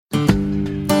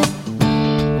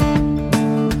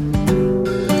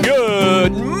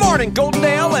morning,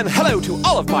 Goldendale, and hello to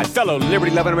all of my fellow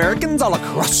liberty-loving Americans all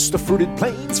across the fruited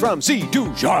plains from sea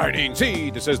to shining sea.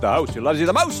 This is the host who loves you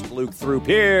the most, Luke Throop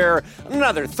here.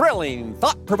 Another thrilling,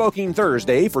 thought-provoking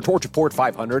Thursday for Torch Report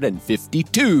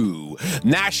 552.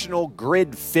 National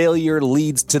grid failure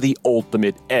leads to the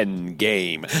ultimate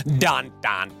endgame. Dun,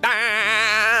 dun,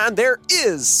 dun! There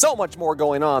is so much more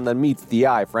going on than meets the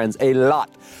eye, friends. A lot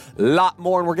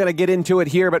more, and we're going to get into it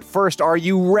here. But first, are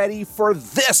you ready for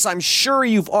this? I'm sure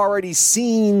you've already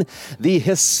seen the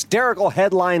hysterical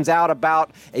headlines out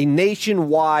about a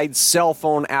nationwide cell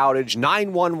phone outage.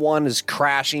 911 is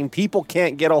crashing. People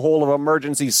can't get a hold of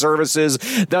emergency services.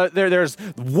 There's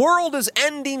world is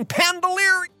ending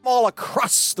pandemonium all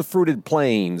across the fruited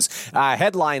plains.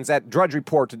 Headlines at Drudge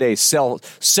Report today: cell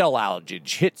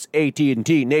outage hits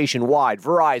AT&T nationwide.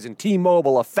 Verizon,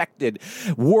 T-Mobile affected.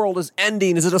 World is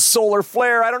ending. Is it a solar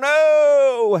flare? I don't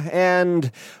know.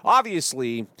 And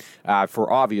obviously,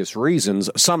 for obvious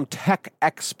reasons, some tech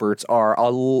experts are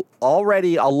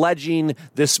already alleging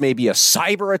this may be a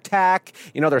cyber attack.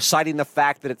 You know, they're citing the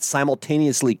fact that it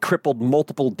simultaneously crippled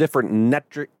multiple different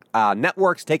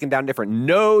networks, taking down different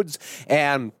nodes,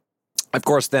 and of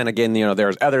course, then again, you know,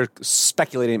 there's others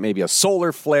speculating it may be a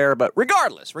solar flare, but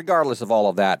regardless of all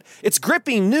of that, it's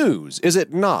gripping news, is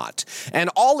it not? And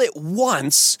all at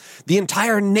once, the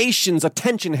entire nation's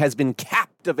attention has been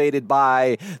captivated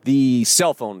by the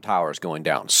cell phone towers going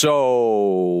down.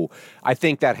 So I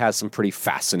think that has some pretty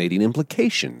fascinating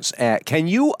implications. Can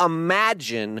you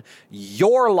imagine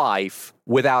your life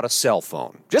without a cell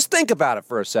phone? Just think about it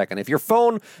for a second. If your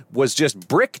phone was just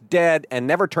brick dead and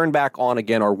never turned back on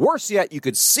again, or worse yet, you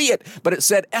could see it, but it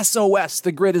said SOS,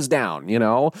 the grid is down, you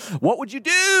know, what would you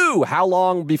do? How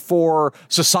long before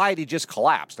society just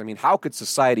collapsed? I mean, how could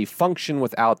society function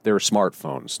without their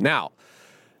smartphones? Now,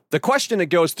 the question that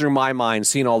goes through my mind,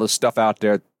 seeing all this stuff out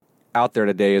there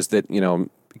today, is that, you know,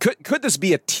 could this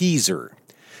be a teaser?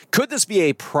 Could this be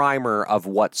a primer of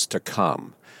what's to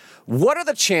come? What are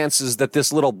the chances that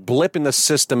this little blip in the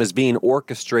system is being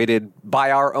orchestrated by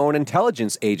our own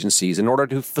intelligence agencies in order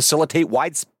to facilitate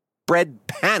widespread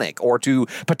panic or to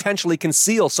potentially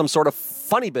conceal some sort of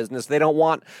funny business they don't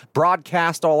want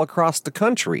broadcast all across the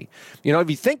country? You know, if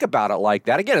you think about it like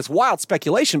that, again, it's wild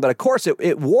speculation, but of course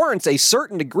it warrants a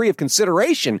certain degree of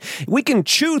consideration. We can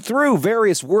chew through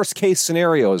various worst-case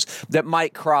scenarios that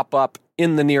might crop up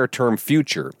in the near-term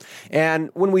future. And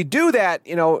when we do that,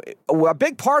 you know, a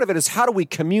big part of it is how do we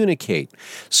communicate?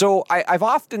 So I've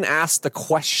often asked the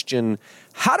question,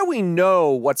 how do we know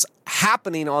what's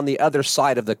happening on the other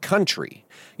side of the country?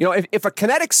 You know, if a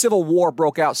kinetic civil war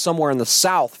broke out somewhere in the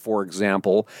South, for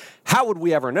example, how would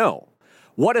we ever know?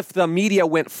 What if the media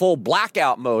went full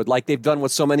blackout mode like they've done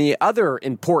with so many other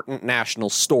important national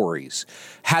stories?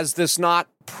 Has this not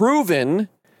proven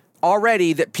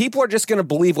already that people are just going to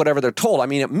believe whatever they're told? I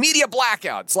mean, media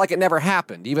blackout, it's like it never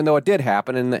happened, even though it did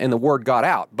happen and the word got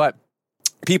out. But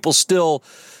people still,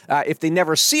 if they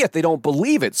never see it, they don't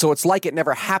believe it. So it's like it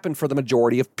never happened for the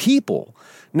majority of people.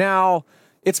 Now,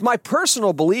 it's my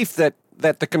personal belief that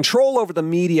the control over the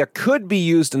media could be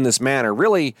used in this manner,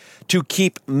 really to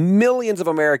keep millions of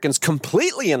Americans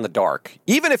completely in the dark.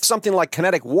 Even if something like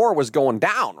kinetic war was going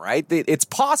down, right? It's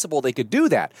possible they could do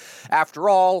that. After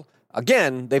all,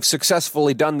 again, they've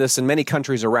successfully done this in many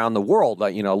countries around the world.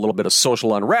 You know, a little bit of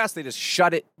social unrest, they just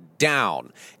shut it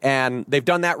down. And they've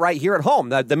done that right here at home.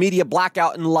 The media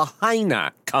blackout in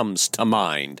Lahaina comes to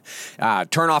mind.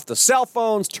 Turn off the cell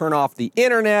phones, turn off the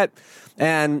internet,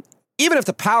 and even if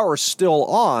the power is still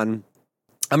on,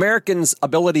 Americans'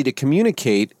 ability to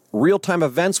communicate real-time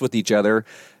events with each other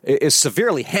is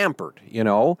severely hampered, you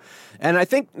know? And I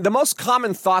think the most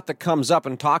common thought that comes up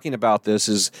in talking about this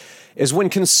is when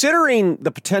considering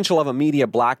the potential of a media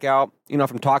blackout, you know,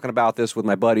 if I'm talking about this with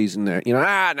my buddies and they're, you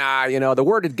know, the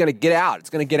word is going to get out.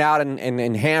 It's going to get out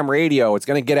in ham radio. It's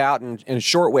going to get out in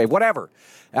shortwave, whatever.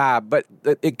 But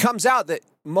it comes out that,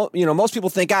 most people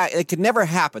think it could never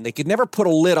happen. They could never put a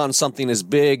lid on something as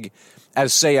big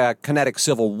as, say, a kinetic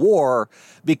civil war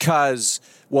because,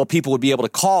 well, people would be able to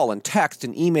call and text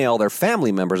and email their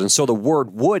family members, and so the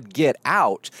word would get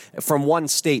out from one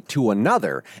state to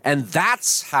another. And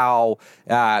that's how,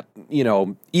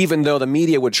 even though the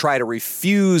media would try to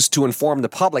refuse to inform the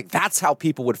public, that's how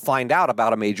people would find out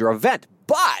about a major event.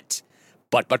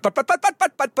 But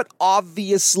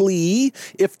obviously,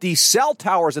 if the cell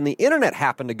towers and the internet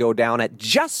happen to go down at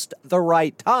just the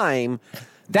right time,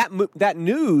 that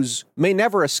news may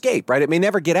never escape, right? It may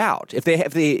never get out. If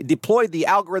they deployed the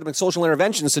algorithmic social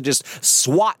interventions to just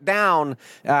swat down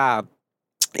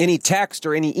any text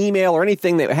or any email or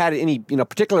anything that had any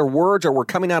particular words or were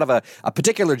coming out of a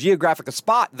particular geographic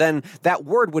spot, then that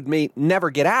word would never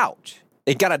get out.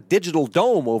 It got a digital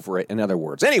dome over it, in other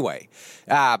words. Anyway,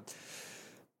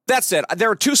 that said, there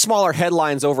are two smaller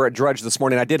headlines over at Drudge this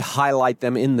morning. I did highlight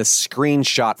them in the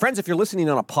screenshot. Friends, if you're listening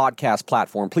on a podcast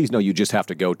platform, please know you just have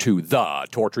to go to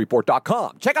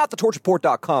thetorchreport.com. Check out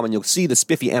thetorchreport.com and you'll see the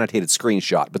spiffy annotated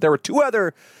screenshot. But there were two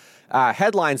other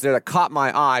headlines there that caught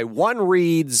my eye. One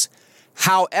reads,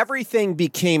 "How everything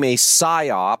became a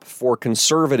psyop for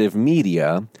conservative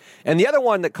media." And the other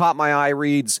one that caught my eye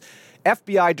reads,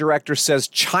 "FBI director says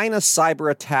China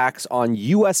cyber attacks on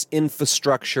U.S.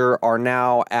 infrastructure are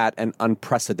now at an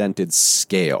unprecedented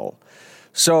scale."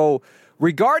 So,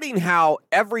 regarding how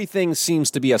everything seems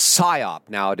to be a psyop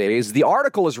nowadays, the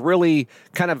article is really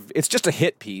it's just a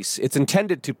hit piece. It's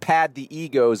intended to pad the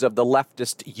egos of the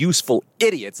leftist useful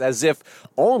idiots, as if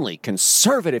only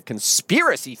conservative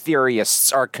conspiracy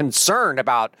theorists are concerned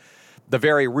about the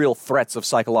very real threats of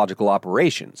psychological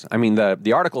operations. I mean,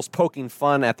 the article's poking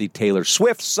fun at the Taylor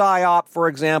Swift psyop, for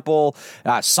example,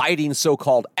 citing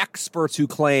so-called experts who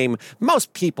claim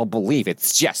most people believe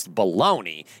it's just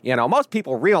baloney. Most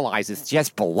people realize it's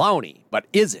just baloney. But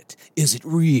is it? Is it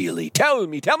really? Tell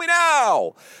me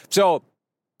now! So,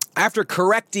 after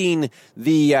correcting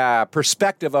the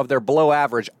perspective of their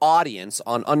below-average audience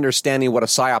on understanding what a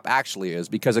PSYOP actually is,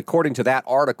 because according to that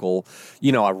article,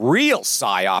 a real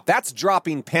PSYOP, that's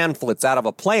dropping pamphlets out of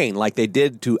a plane like they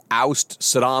did to oust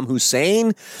Saddam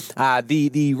Hussein.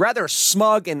 The rather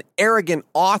smug and arrogant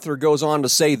author goes on to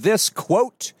say this,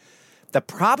 quote, "The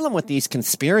problem with these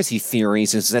conspiracy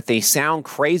theories is that they sound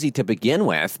crazy to begin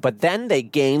with, but then they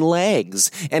gain legs,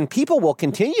 and people will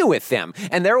continue with them.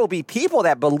 And there will be people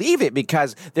that believe it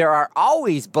because there are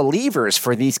always believers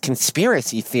for these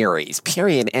conspiracy theories,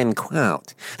 period," end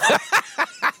quote.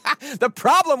 The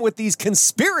problem with these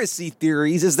conspiracy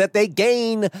theories is that they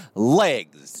gain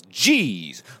legs.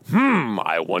 Geez.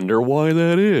 I wonder why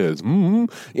that is.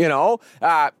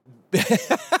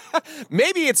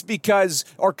 Maybe it's because,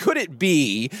 or could it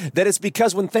be that it's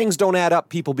because when things don't add up,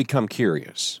 people become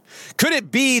curious? Could it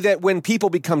be that when people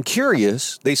become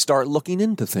curious, they start looking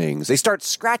into things? They start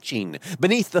scratching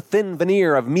beneath the thin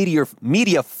veneer of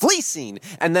media fleecing,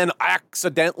 and then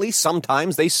accidentally,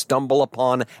 sometimes they stumble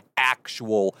upon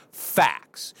actual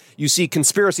facts. You see,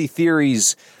 conspiracy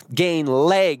theories gain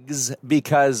legs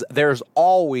because there's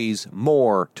always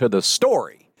more to the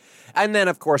story. And then,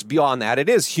 of course, beyond that, it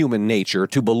is human nature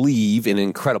to believe in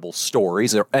incredible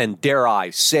stories, and dare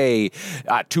I say,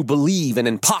 to believe in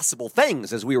impossible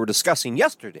things, as we were discussing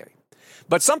yesterday.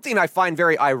 But something I find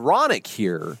very ironic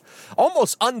here,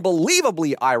 almost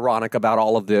unbelievably ironic about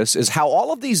all of this, is how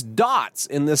all of these dots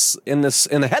in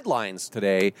the headlines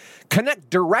today connect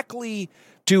directly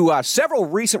to several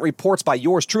recent reports by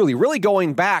yours truly, really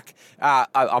going back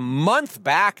a month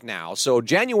back now. So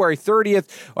January 30th,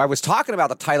 I was talking about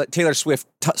the Taylor Swift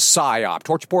PSYOP,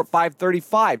 Torch Report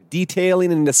 535,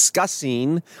 detailing and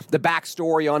discussing the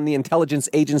backstory on the intelligence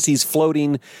agencies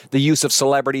floating the use of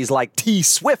celebrities like T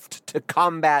Swift to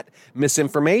combat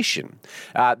misinformation.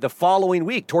 The following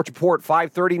week, Torch Report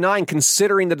 539,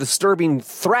 considering the disturbing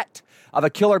threat of a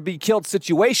kill or be killed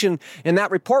situation. In that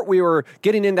report, we were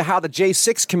getting into how the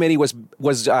J6 committee was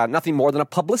nothing more than a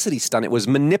publicity stunt. It was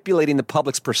manipulating the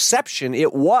public's perception.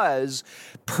 It was,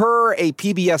 per a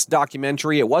PBS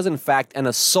documentary, it was in fact an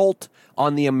assault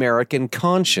on the American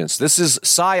conscience. This is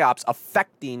PSYOPs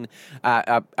affecting,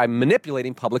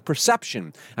 manipulating public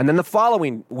perception. And then the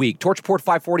following week, Torch Report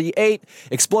 548,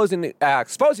 exposing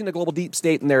the global deep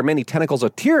state and their many tentacles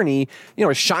of tyranny,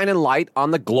 shining light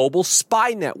on the global spy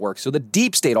network. So the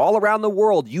deep state all around the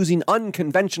world using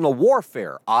unconventional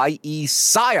warfare, i.e.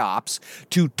 PSYOPs,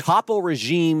 to topple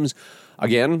regimes,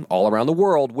 again, all around the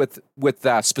world, with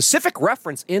specific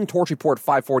reference in Torch Report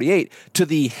 548 to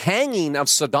the hanging of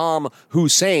Saddam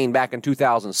Hussein back in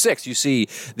 2006. You see,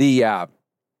 the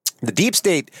deep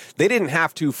state, they didn't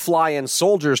have to fly in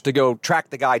soldiers to go track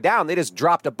the guy down. They just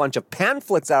dropped a bunch of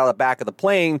pamphlets out of the back of the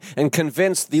plane and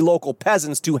convinced the local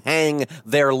peasants to hang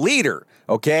their leader,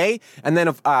 okay? And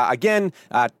then, again,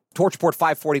 Torch Report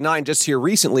 549, just here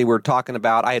recently, we're talking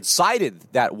about, I had cited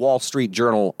that Wall Street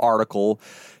Journal article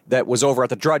that was over at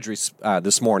the Drudgery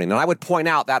this morning. And I would point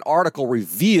out that article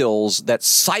reveals that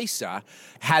CISA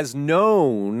has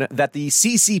known that the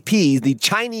CCP, the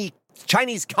Chinese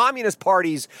Chinese Communist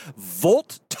Party's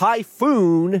Volt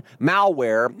Typhoon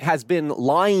malware has been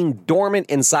lying dormant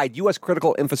inside U.S.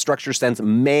 critical infrastructure since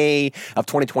May of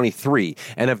 2023.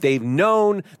 And if they've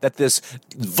known that this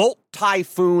Volt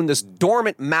Typhoon, this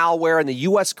dormant malware in the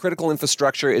U.S. critical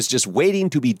infrastructure is just waiting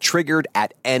to be triggered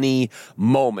at any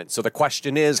moment. So the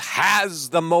question is, has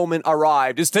the moment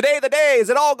arrived? Is today the day? Is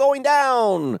it all going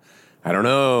down? I don't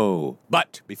know.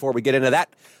 But before we get into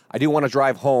that, I do want to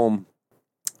drive home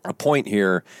a point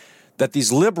here that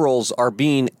these liberals are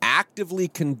being actively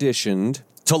conditioned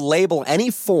to label any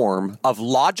form of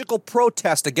logical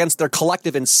protest against their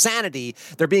collective insanity.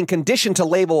 They're being conditioned to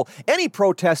label any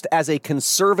protest as a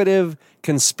conservative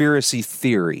conspiracy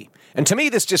theory. And to me,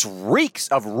 this just reeks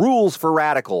of rules for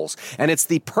radicals. And it's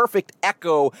the perfect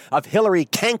echo of Hillary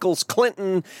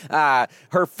Clinton,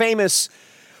 her famous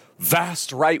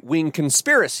vast right-wing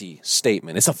conspiracy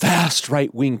statement. It's a vast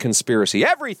right-wing conspiracy.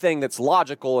 Everything that's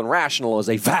logical and rational is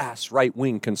a vast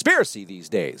right-wing conspiracy these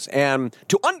days. And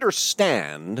to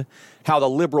understand how the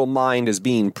liberal mind is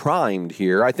being primed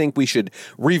here, I think we should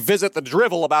revisit the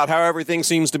drivel about how everything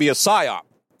seems to be a psyop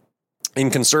in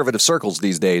conservative circles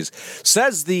these days.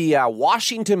 Says the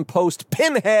Washington Post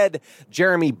pinhead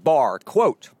Jeremy Barr,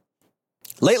 quote,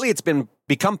 "Lately it's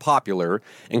become popular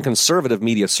in conservative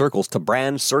media circles to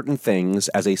brand certain things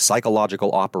as a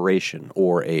psychological operation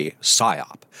or a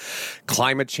psyop.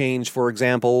 Climate change, for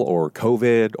example, or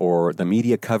COVID, or the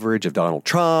media coverage of Donald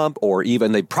Trump, or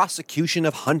even the prosecution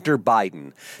of Hunter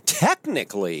Biden.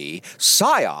 Technically,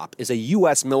 psyop is a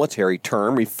U.S. military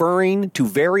term referring to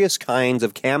various kinds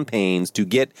of campaigns to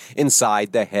get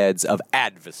inside the heads of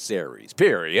adversaries,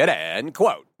 period, end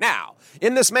quote. Now,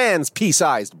 in this man's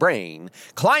pea-sized brain,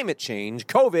 climate change,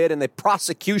 COVID, and the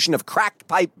prosecution of crack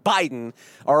pipe Biden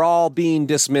are all being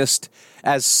dismissed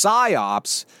as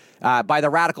psyops by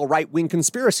the radical right-wing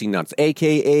conspiracy nuts,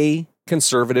 a.k.a.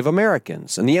 conservative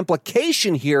Americans. And the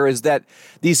implication here is that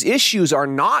these issues are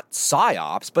not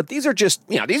psyops, but these are just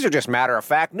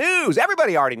matter-of-fact news.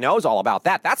 Everybody already knows all about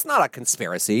that. That's not a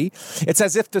conspiracy. It's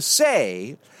as if to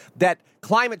say that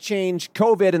climate change,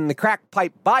 COVID, and the crack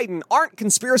pipe Biden aren't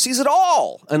conspiracies at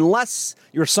all, unless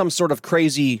you're some sort of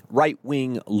crazy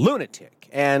right-wing lunatic.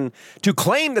 And to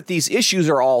claim that these issues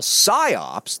are all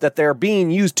psyops, that they're being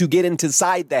used to get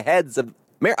inside the heads of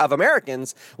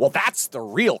Americans, well, that's the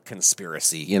real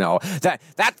conspiracy, you know.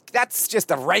 That's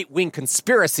just a right-wing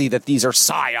conspiracy that these are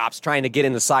psyops trying to get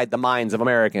inside the minds of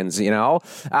Americans, you know.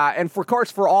 And of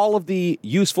course, for all of the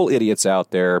useful idiots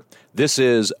out there, this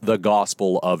is the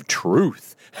gospel of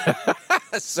truth.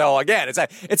 So again,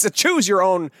 it's a choose your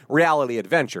own reality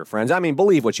adventure, friends. I mean,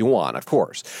 believe what you want, of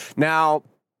course. Now,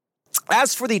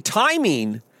 as for the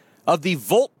timing of the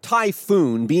Volt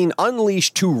Typhoon being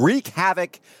unleashed to wreak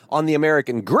havoc on the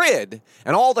American grid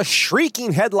and all the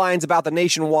shrieking headlines about the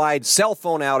nationwide cell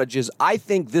phone outages, I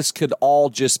think this could all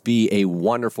just be a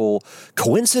wonderful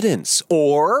coincidence.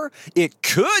 Or it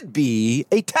could be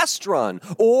a test run.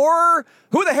 Or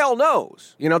who the hell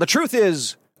knows? You know, the truth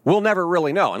is, we'll never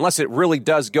really know unless it really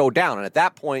does go down. And at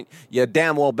that point, you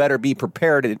damn well better be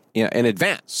prepared in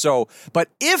advance. So, but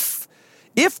if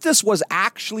this was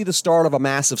actually the start of a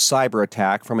massive cyber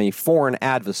attack from a foreign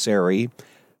adversary,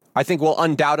 I think we'll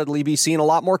undoubtedly be seeing a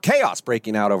lot more chaos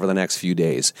breaking out over the next few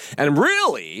days. And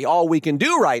really, all we can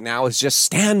do right now is just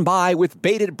stand by with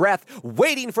bated breath,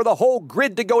 waiting for the whole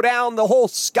grid to go down, the whole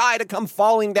sky to come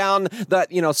falling down,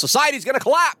 that, you know, society's going to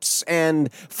collapse.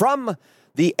 And from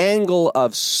the angle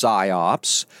of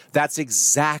psyops, that's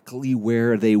exactly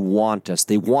where they want us.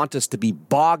 They want us to be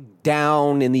bogged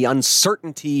down in the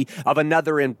uncertainty of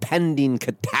another impending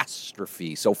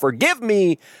catastrophe. So forgive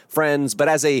me, friends, but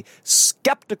as a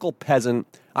skeptical peasant,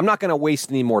 I'm not going to waste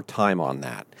any more time on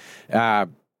that.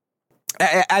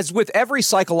 As with every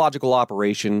psychological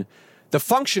operation, the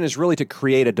function is really to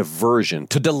create a diversion,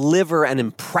 to deliver an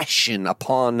impression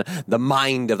upon the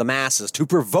mind of the masses, to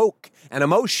provoke an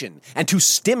emotion, and to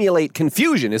stimulate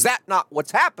confusion. Is that not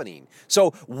what's happening?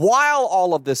 So while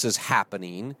all of this is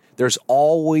happening, there's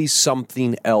always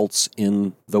something else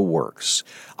in the works.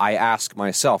 I ask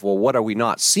myself, well, what are we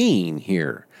not seeing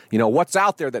here? You know, what's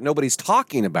out there that nobody's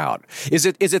talking about? Is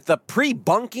it the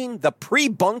pre-bunking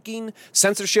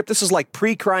censorship? This is like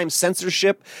pre-crime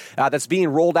censorship that's being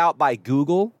rolled out by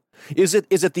Google. Is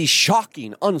it the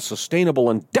shocking, unsustainable,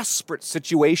 and desperate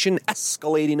situation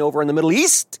escalating over in the Middle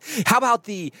East? How about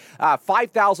the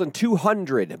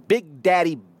 5,200 Big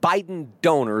Daddy Biden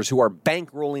donors who are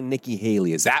bankrolling Nikki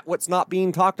Haley? Is that what's not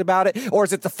being talked about? Or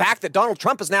is it the fact that Donald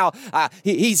Trump is now,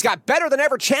 he's got better than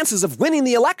ever chances of winning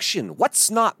the election?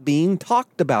 What's not being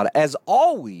talked about? As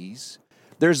always,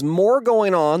 there's more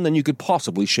going on than you could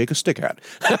possibly shake a stick at.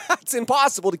 It's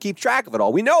impossible to keep track of it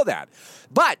all. We know that.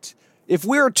 But if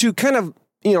we were to kind of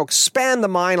expand the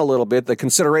mind a little bit,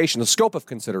 the scope of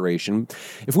consideration,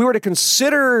 if we were to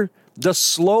consider the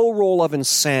slow roll of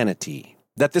insanity,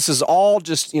 that this is all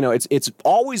just, it's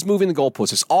always moving the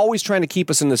goalposts. It's always trying to keep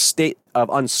us in this state of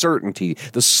uncertainty,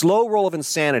 the slow roll of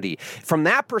insanity. From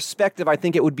that perspective, I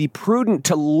think it would be prudent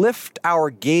to lift our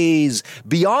gaze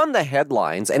beyond the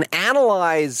headlines and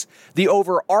analyze the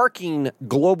overarching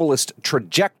globalist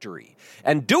trajectory.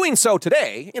 And doing so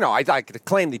today, I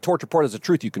claim the torch report as a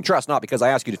truth you can trust, not because I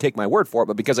ask you to take my word for it,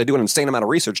 but because I do an insane amount of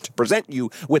research to present you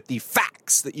with the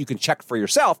facts that you can check for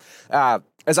yourself.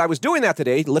 As I was doing that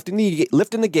today, lifting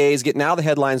the gaze, getting out of the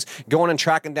headlines, going and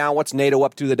tracking down what's NATO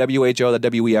up to, the WHO, the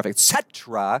WEF,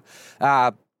 etc.,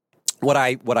 what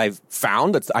I've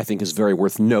found that I think is very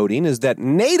worth noting is that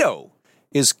NATO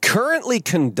is currently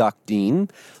conducting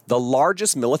the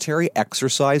largest military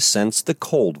exercise since the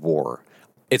Cold War.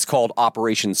 It's called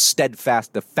Operation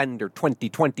Steadfast Defender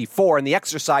 2024, and the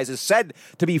exercise is said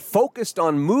to be focused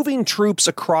on moving troops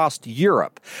across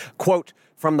Europe, quote,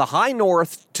 from the high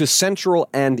north to Central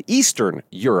and Eastern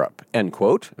Europe, end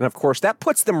quote. And of course, that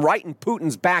puts them right in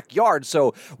Putin's backyard.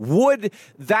 So would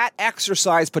that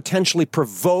exercise potentially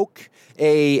provoke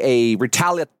a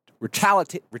retaliation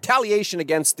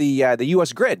against the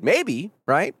U.S. grid? Maybe,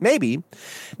 right? Maybe.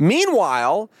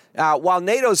 Meanwhile, while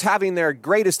NATO's having their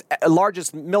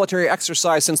largest military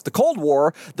exercise since the Cold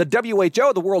War, the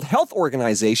WHO, the World Health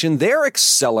Organization, they're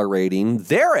accelerating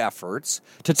their efforts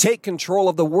to take control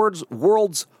of the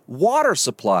world's water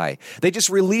supply. They just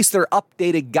released their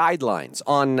updated guidelines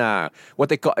on what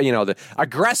they call, the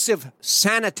aggressive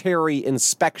sanitary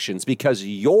inspections, because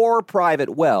your private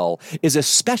well is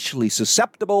especially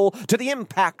susceptible to the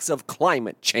impacts of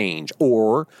climate change,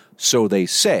 or so they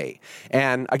say.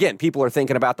 And again, people are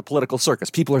thinking about the political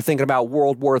circus. People are thinking about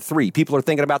World War III. People are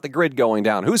thinking about the grid going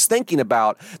down. Who's thinking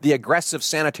about the aggressive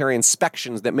sanitary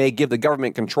inspections that may give the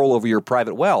government control over your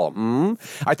private well?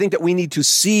 I think that we need to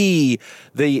see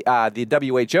the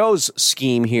WHO's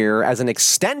scheme here as an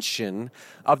extension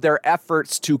of their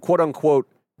efforts to, quote unquote,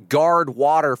 guard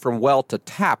water from well to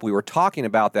tap. We were talking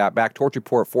about that back, Torch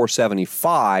Report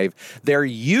 475. They're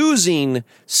using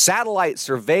satellite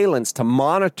surveillance to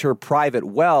monitor private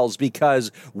wells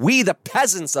because we, the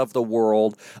peasants of the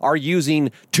world, are using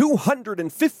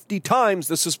 250 times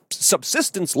the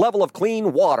subsistence level of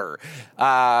clean water.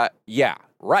 Yeah.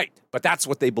 Right. But that's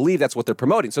what they believe. That's what they're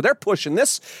promoting. So they're pushing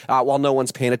this while no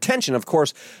one's paying attention. Of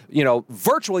course,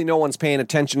 virtually no one's paying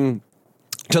attention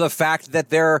to the fact that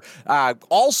they're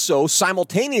also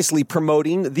simultaneously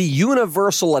promoting the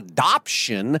universal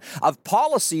adoption of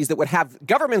policies that would have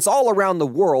governments all around the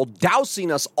world dousing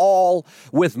us all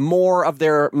with more of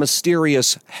their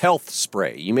mysterious health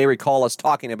spray. You may recall us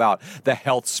talking about the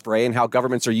health spray and how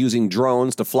governments are using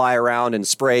drones to fly around and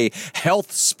spray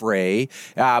health spray.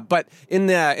 But in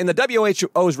the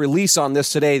WHO's release on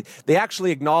this today, they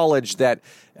actually acknowledge that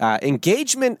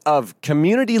engagement of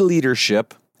community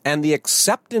leadership and the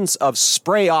acceptance of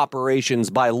spray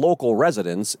operations by local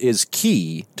residents is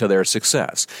key to their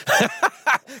success.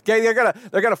 Okay,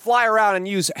 they're gonna fly around and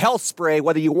use health spray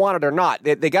whether you want it or not.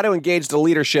 They got to engage the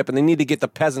leadership, and they need to get the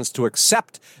peasants to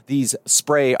accept these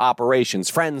spray operations.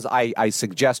 Friends, I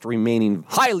suggest remaining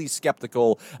highly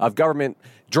skeptical of government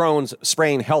drones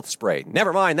spraying health spray.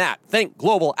 Never mind that. Think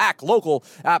global, act local.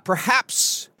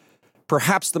 Perhaps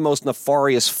the most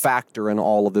nefarious factor in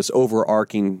all of this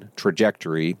overarching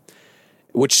trajectory,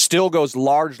 which still goes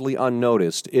largely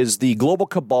unnoticed, is the global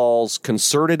cabal's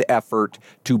concerted effort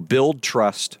to build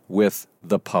trust with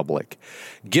the public.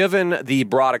 Given the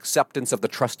broad acceptance of the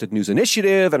Trusted News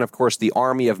Initiative and, of course, the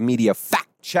army of media fact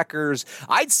checkers,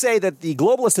 I'd say that the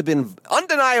globalists have been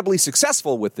undeniably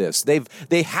successful with this.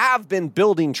 They have been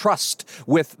building trust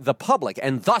with the public,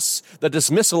 and thus the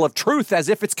dismissal of truth as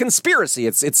if it's conspiracy.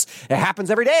 It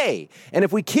happens every day. And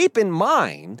if we keep in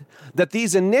mind that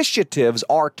these initiatives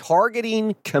are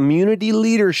targeting community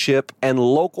leadership and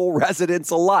local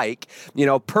residents alike,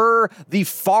 per the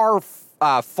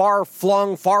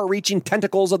far-flung, far-reaching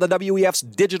tentacles of the WEF's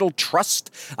Digital Trust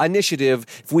Initiative,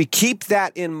 if we keep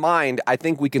that in mind, I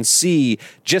think we can see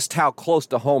just how close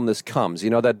to home this comes.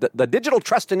 The Digital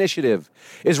Trust Initiative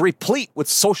is replete with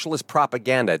socialist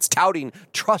propaganda. It's touting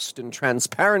trust and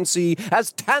transparency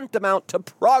as tantamount to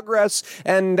progress,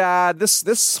 and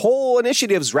this whole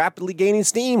initiative is rapidly gaining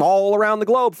steam all around the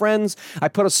globe, friends. I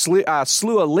put a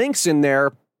slew of links in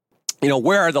there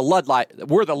Where we're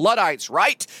the Luddites,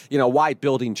 right? Why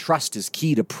building trust is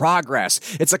key to progress.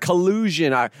 It's a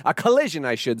collision,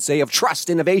 I should say, of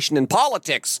trust, innovation, and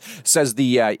politics, says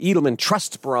the Edelman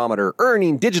Trust Barometer,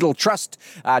 earning digital trust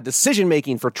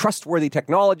decision-making for trustworthy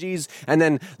technologies. And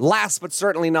then last but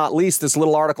certainly not least, this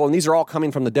little article, and these are all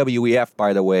coming from the WEF,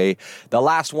 by the way, the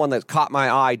last one that caught my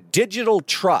eye, digital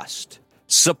trust,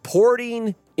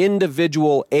 supporting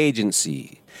individual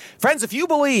agency. Friends, if you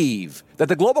believe that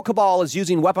the global cabal is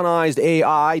using weaponized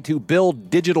AI to build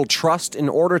digital trust in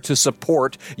order to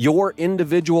support your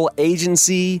individual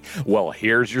agency, well,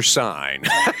 here's your sign.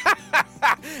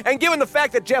 And given the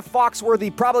fact that Jeff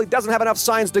Foxworthy probably doesn't have enough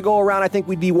signs to go around, I think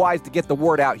we'd be wise to get the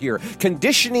word out here.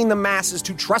 Conditioning the masses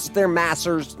to trust their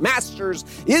masters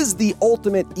is the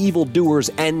ultimate evildoer's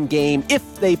endgame.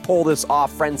 If they pull this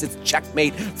off, friends, it's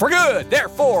checkmate for good.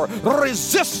 Therefore,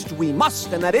 resist we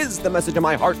must, and that is the message of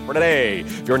my heart for today.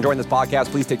 If you're enjoying this podcast,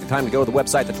 please take the time to go to the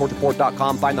website,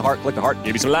 thetorchreport.com, find the heart, click the heart,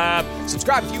 give me some love.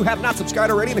 Subscribe if you have not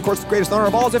subscribed already, and of course, the greatest honor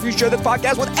of all is if you share this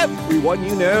podcast with everyone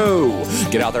you know.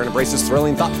 Get out there and embrace this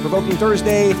thrilling, thought-provoking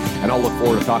Thursday, and I'll look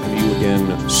forward to talking to you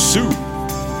again soon.